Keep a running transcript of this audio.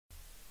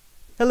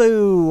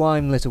Hello,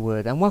 I'm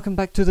Littlewood, and welcome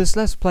back to this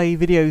Let's Play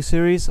video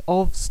series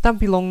of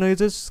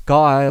Stampylongnose's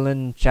Sky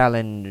Island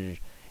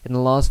Challenge. In the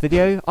last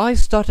video, I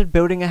started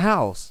building a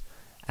house,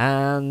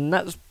 and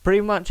that's pretty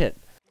much it.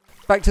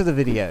 Back to the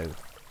video.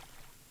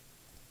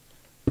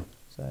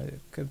 So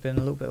it could have been a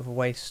little bit of a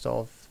waste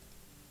of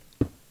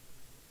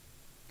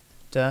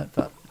dirt,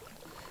 but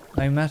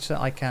no matter,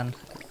 I can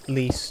at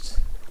least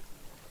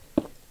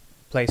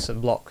place a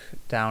block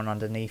down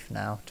underneath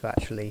now to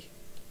actually,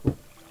 should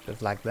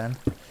have lagged then,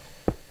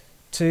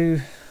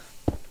 to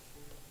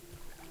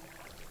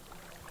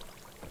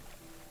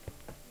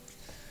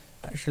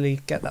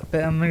actually get that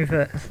bit and move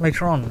it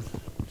later on.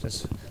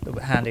 Just a little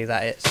bit handy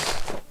that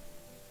it's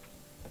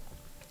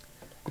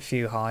a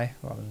few high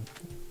rather than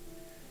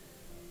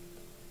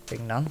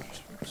being none.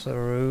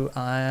 So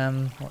I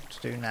am what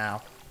to do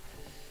now.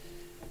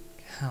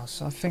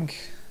 House, I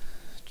think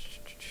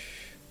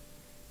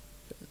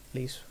at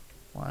least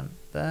one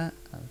there.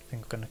 I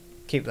think I'm going to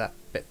keep that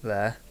bit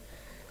there.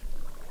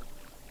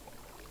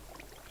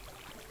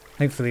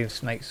 Hopefully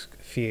this makes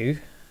a few.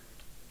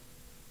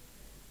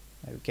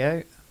 There we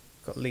go.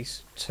 Got at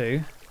least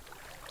two.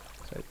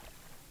 So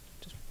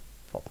just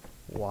pop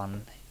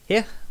one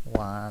here,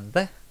 one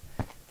there.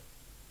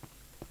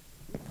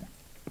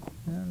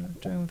 And I'm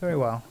doing very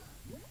well.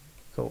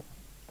 Cool.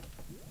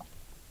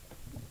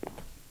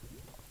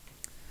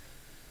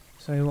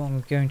 So what I'm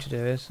going to do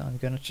is I'm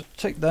going to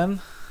take them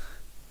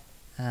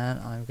and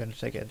I'm going to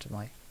take it into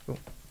my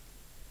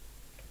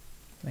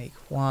make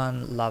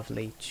one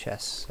lovely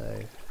chest. So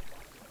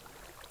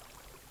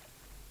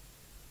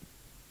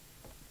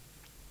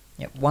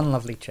yep, one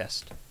lovely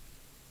chest.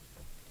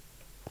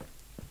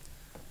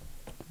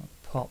 I'll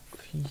pop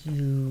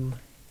you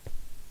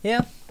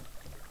here.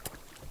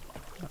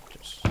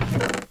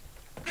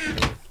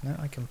 No,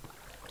 I can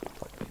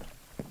pop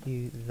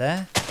you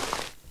there.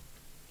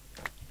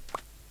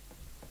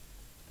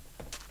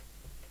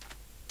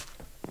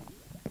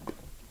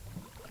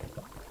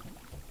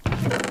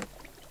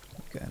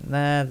 Going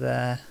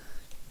there.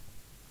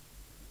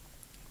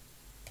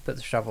 Put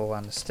the shovel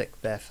and the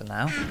stick there for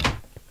now.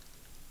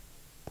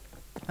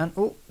 And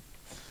oh,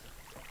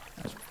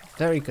 that's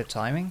very good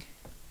timing.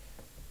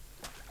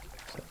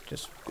 So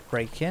just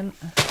break in. In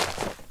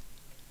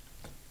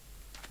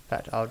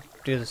fact, I'll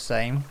do the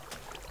same.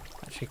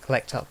 Actually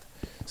collect up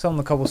some of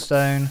the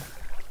cobblestone.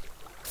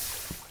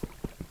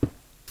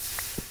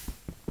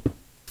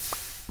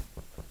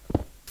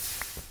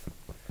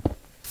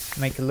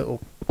 Make a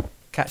little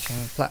catching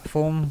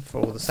platform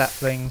for all the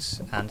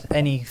saplings and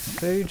any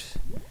food.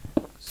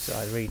 So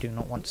I really do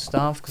not want to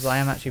starve because I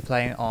am actually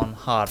playing on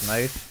hard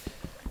mode.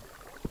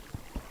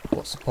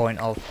 What's the point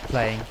of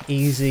playing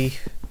easy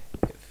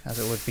as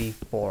it would be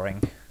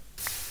boring?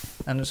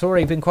 And it's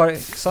already been quite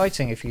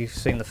exciting if you've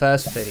seen the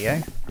first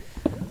video.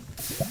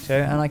 So,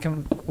 and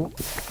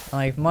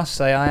I must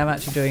say I am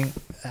actually doing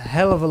a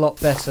hell of a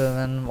lot better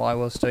than what I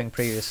was doing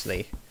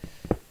previously.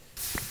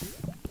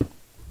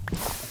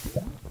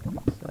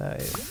 So,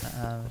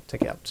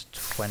 take it up to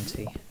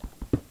 20.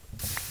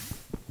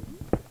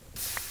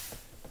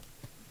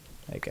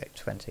 Okay,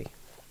 20.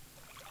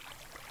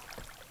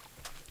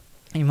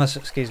 You must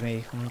excuse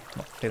me, I'm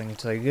not feeling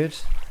so good.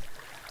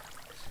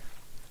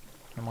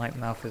 My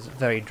mouth is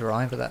very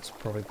dry, but that's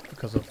probably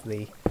because of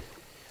the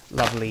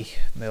lovely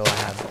meal I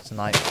had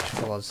tonight,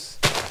 which was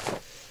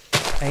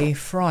a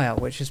fry-up,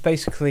 which is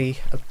basically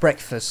a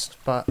breakfast,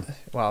 but,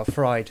 well, a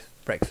fried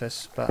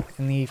breakfast, but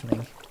in the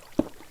evening.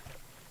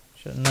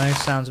 Which I know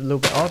sounds a little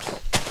bit odd.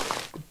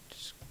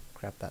 Just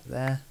grab that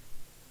there.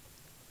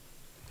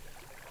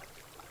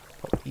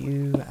 Pop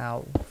you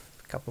out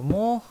a couple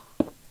more.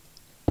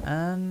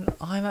 And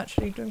I'm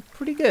actually doing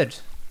pretty good.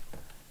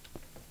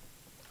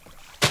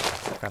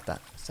 Grab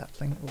that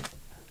sapling.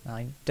 Ooh.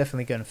 I'm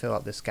definitely going to fill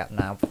up this gap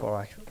now before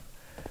I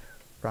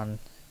run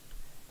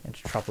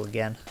into trouble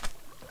again.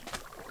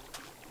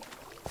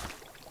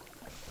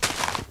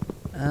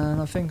 And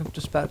I think I'm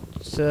just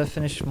about to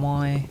finish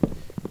my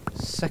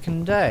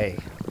second day.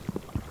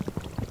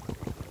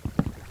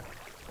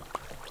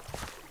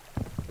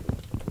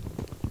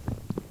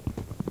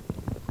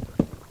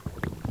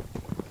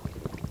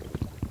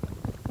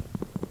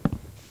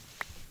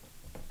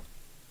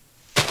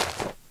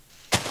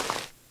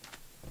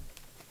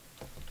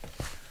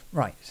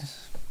 Right.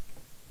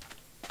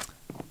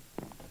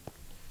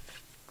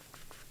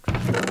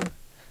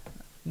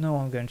 No,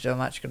 I'm going to do. I'm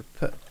actually going to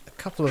put a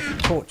couple of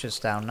torches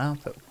down now.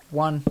 Put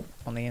one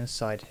on the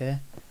inside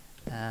here,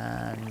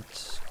 and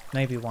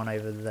maybe one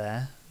over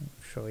there. I'm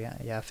sure,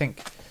 yeah. I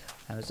think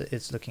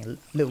it's looking a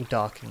little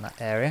dark in that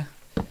area.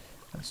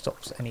 That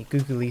stops any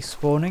googly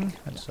spawning,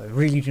 and so I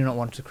really do not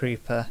want a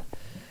creeper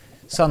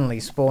suddenly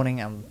spawning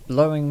and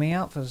blowing me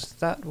up, as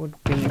that would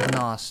be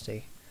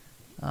nasty.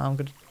 I'm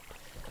going to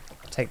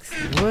take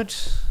the wood,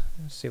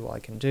 see what I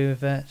can do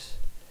with it.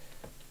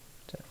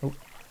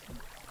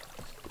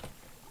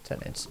 Turn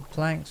it into some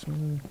planks.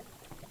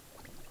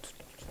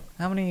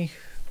 How many?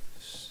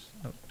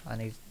 Oh,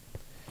 I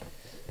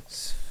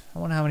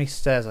wonder how many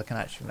stairs I can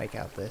actually make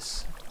out of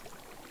this.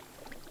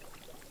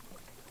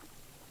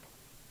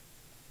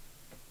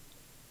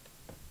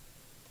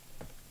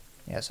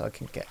 Yeah, so I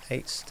can get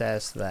 8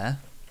 stairs there.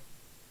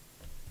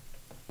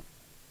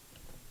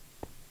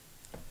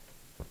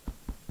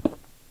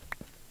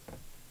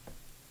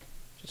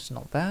 Just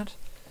not bad.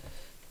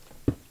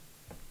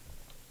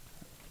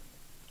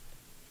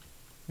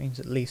 Means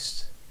at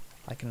least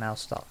I can now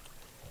start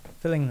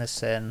filling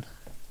this in,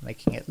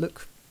 making it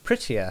look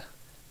prettier,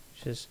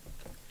 which is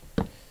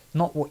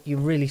not what you're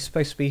really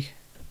supposed to be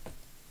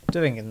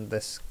doing in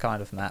this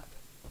kind of map.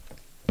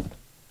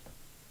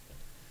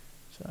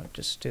 So I'll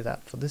just do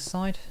that for this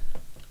side.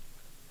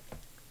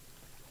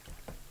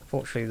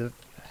 Fortunately the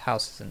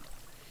house isn't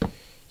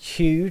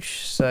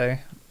huge, so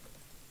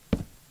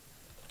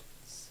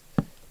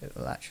it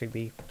will actually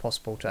be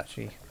possible to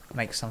actually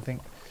make something.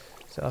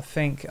 So I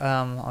think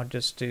I'll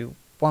just do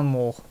one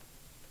more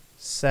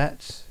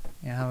set.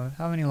 Yeah,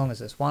 how many long is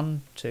this?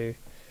 1, 2,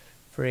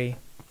 3,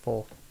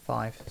 4,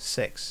 5,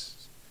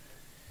 6.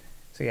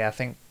 So yeah, I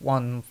think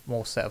one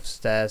more set of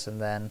stairs,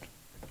 and then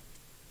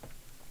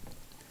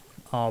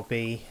I'll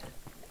be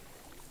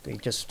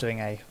just doing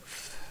a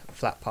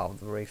flat part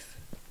of the roof.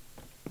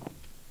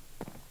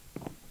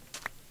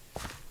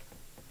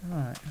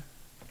 Right,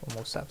 one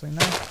more sapling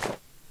there.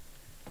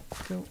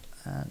 Cool,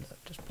 and I'll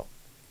just pop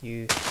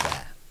you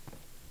there.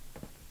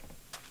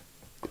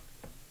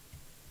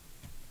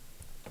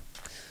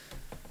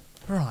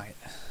 Right,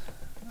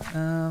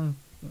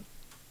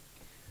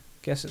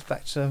 guess it's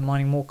back to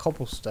mining more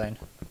cobblestone.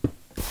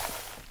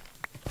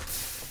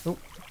 Oh,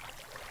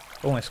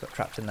 almost got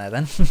trapped in there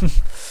then.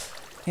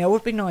 Yeah, it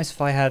would be nice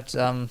if I had,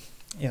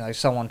 you know,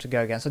 someone to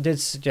go against. I did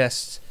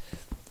suggest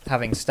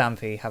having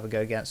Stampy have a go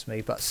against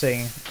me, but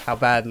seeing how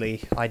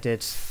badly I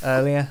did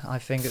earlier, I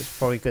think it's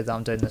probably good that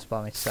I'm doing this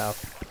by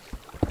myself.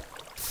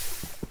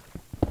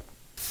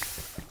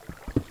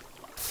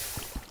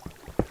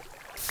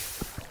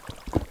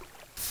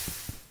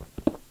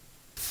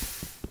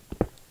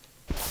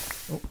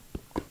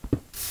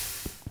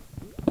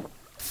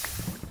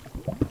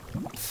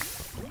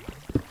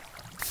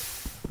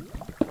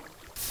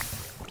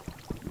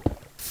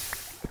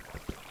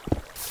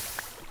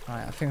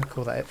 Right, I think I'll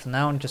call that it for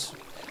now and just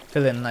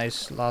fill in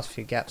those last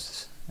few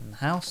gaps in the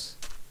house.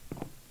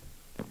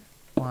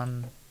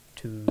 1,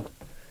 2,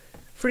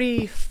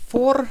 3,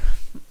 4.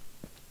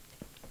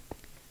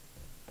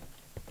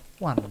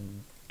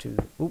 1, 2,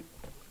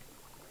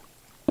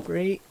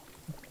 3,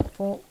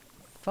 4,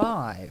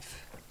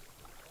 5.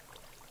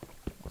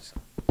 Let's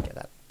get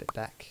that bit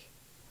back.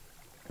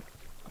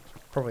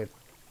 Probably a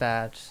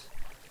bad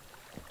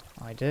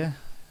idea.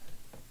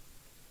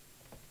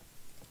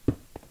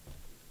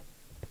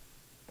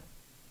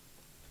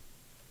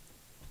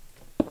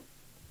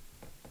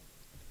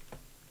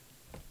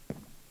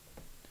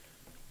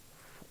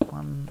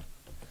 One,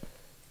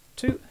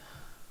 2,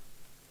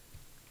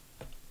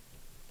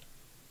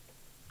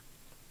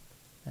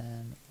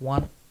 and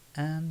 1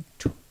 and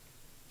 2.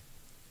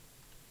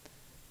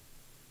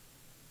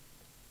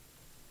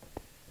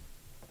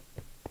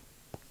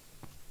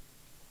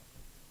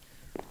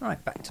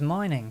 Right, back to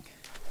mining.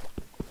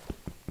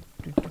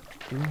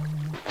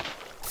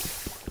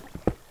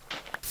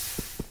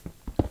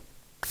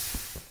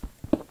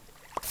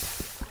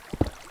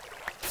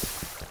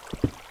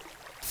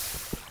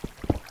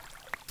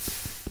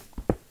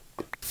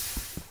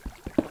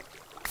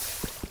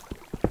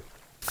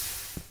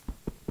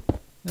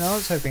 I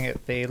was hoping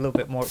it'd be a little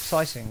bit more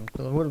exciting,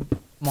 because I wouldn't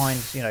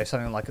mind, you know,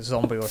 something like a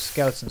zombie or a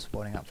skeleton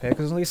spawning up here,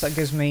 because at least that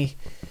gives me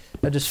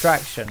a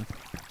distraction.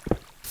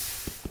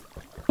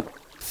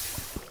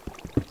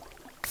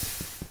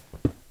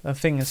 I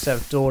think instead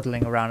of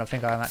dawdling around, I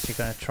think I'm actually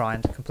going to try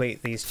and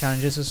complete these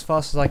challenges as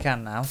fast as I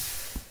can now.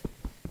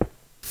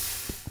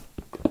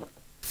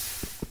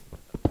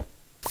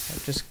 So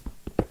just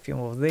a few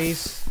more of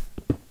these.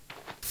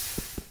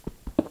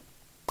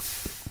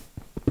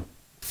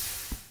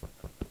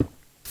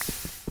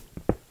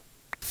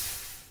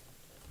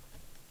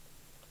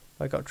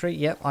 I got a tree?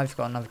 Yep, I've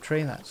got another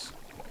tree. That's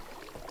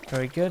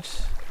very good.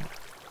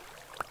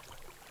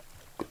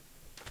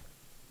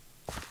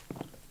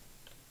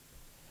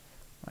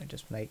 I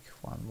just make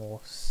one more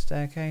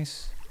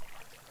staircase.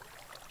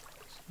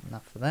 That's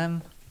enough for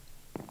them.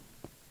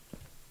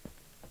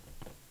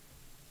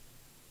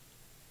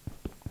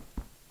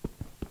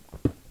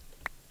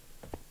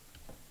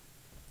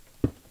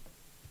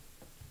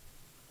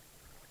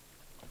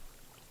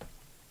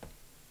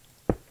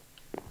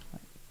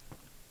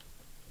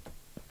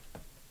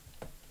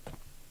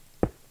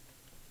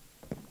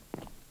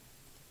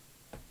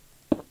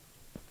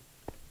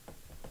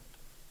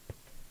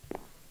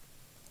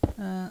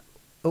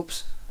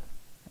 Oops.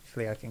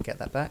 Hopefully I can get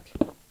that back.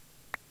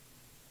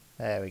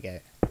 There we go.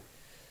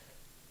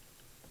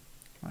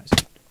 Right,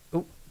 so,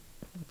 oh,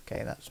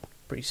 okay, that's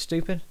pretty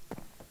stupid.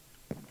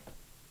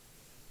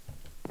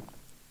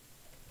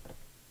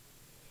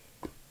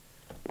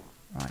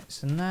 Right,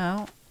 so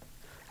now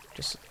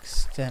just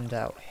extend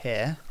out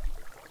here.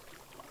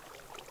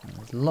 And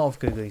there's a lot of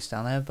googlies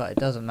down there, but it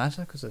doesn't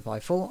matter because if I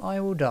fall, I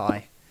will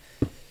die.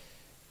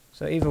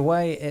 So either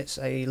way, it's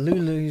a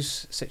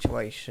lose-lose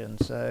situation.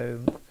 So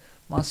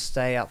must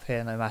stay up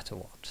here no matter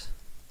what.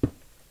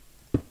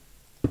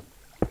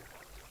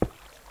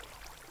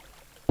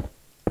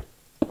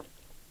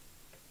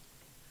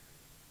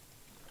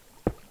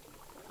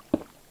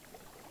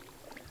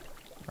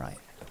 Right.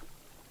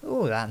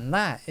 Oh, and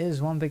that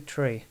is one big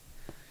tree.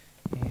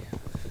 Yeah.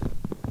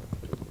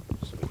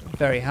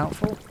 Very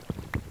helpful.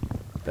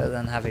 Better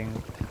than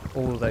having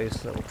all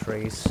those little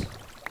trees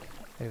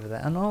over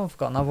there. And oh, I've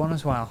got another one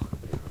as well.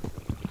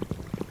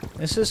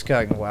 This is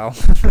going well.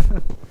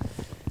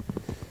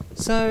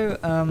 So,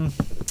 I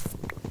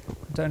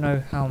don't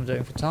know how I'm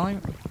doing for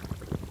time.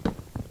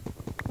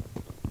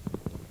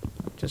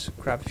 Just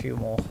grab a few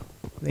more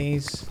of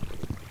these.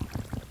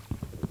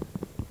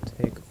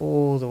 Take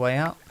all the way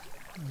up.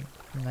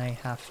 May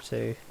have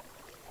to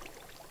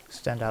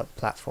extend out the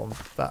platform,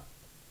 but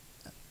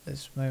at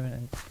this moment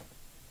in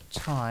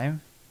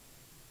time,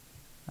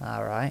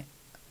 alright,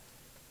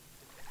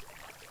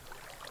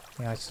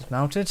 the ice has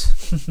melted.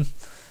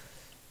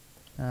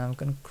 I'm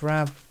gonna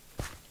grab,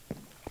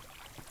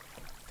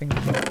 I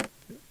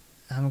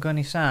haven't got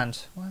any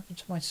sand. What happened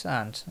to my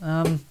sand?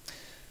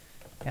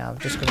 Yeah, I'm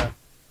just gonna,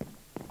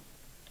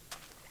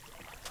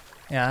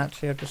 yeah,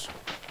 actually I'll just,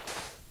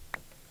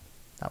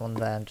 that one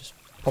there, and just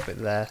pop it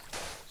there.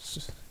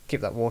 Just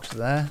keep that water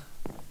there.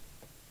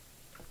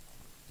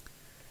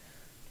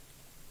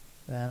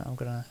 Then I'm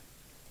gonna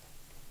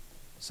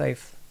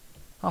save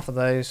half of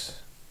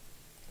those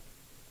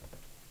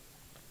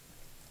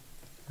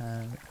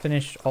and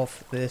finish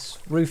off this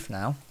roof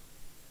now.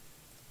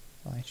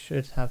 I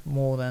should have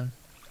more than,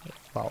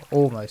 well,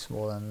 almost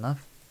more than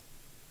enough.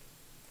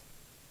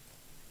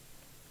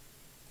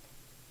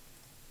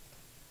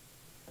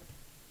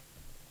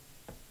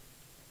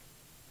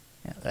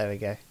 Yeah, there we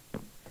go.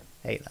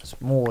 Hey, that's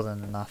more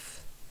than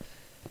enough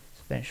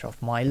to finish off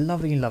my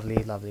lovely, lovely,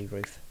 lovely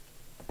roof.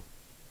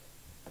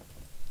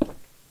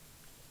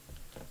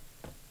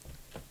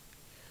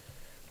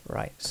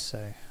 Right,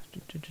 so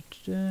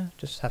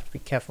just have to be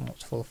careful not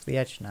to fall off the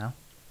edge now.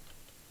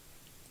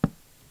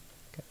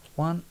 Okay,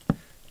 1,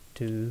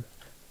 2,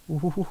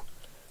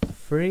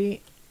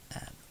 3,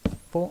 and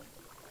 4.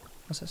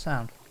 What's that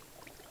sound?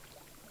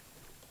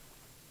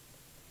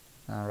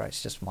 Alright,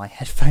 it's just my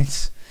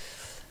headphones.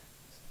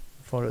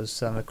 I thought it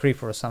was a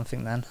creeper or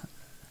something then.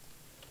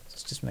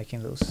 It's just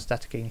making little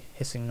staticky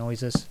hissing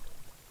noises.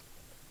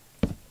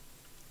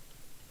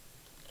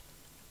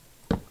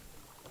 And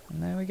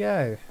there we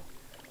go.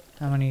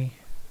 How many?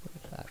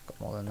 I've got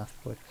more than enough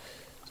wood.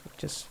 So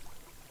just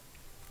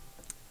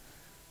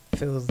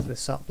fill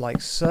this up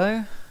like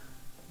so.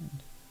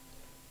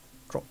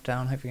 Drop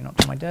down, hopefully not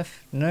to my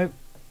death. Nope.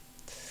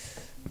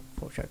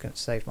 Fortunately I couldn't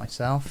save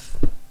myself.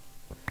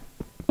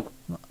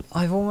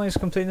 I've almost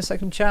completed the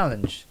second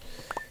challenge.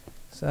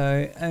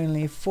 So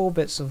only 4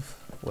 bits of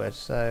wood,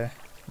 so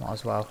might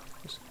as well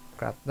just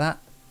grab that.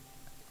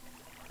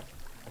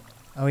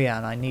 Oh yeah,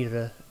 and I needed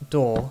a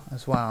door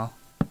as well.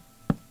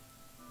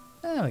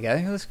 There we go,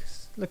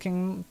 it's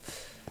looking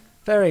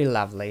very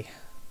lovely.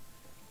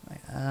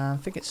 I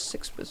think it's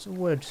 6 bits of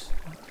wood.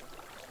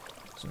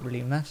 Doesn't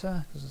really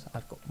matter, because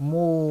I've got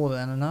more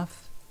than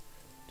enough.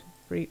 2,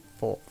 3,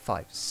 4,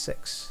 5,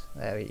 6.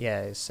 There we,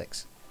 yeah, it's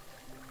 6.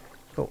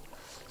 Cool.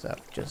 So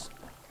just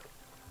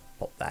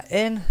pop that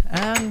in,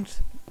 and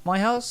my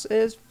house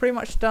is pretty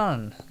much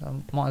done.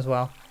 Might as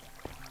well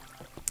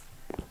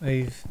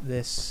move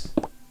this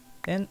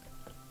in.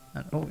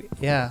 And, oh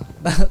yeah,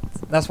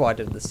 that's why I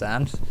did the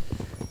sand.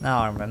 Now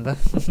I remember.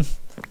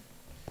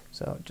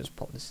 So I'll just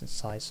pop this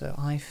inside. So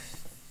I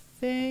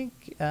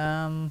think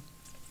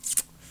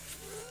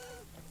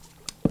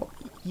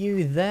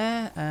you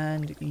there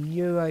and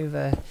you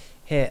over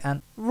here.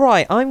 And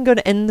Right, I'm going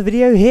to end the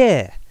video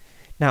here.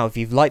 Now if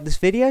you've liked this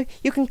video,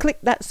 you can click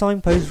that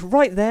signpost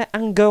right there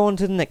and go on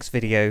to the next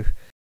video.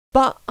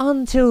 But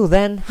until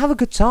then, have a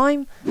good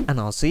time, and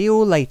I'll see you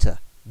all later.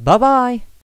 Bye bye!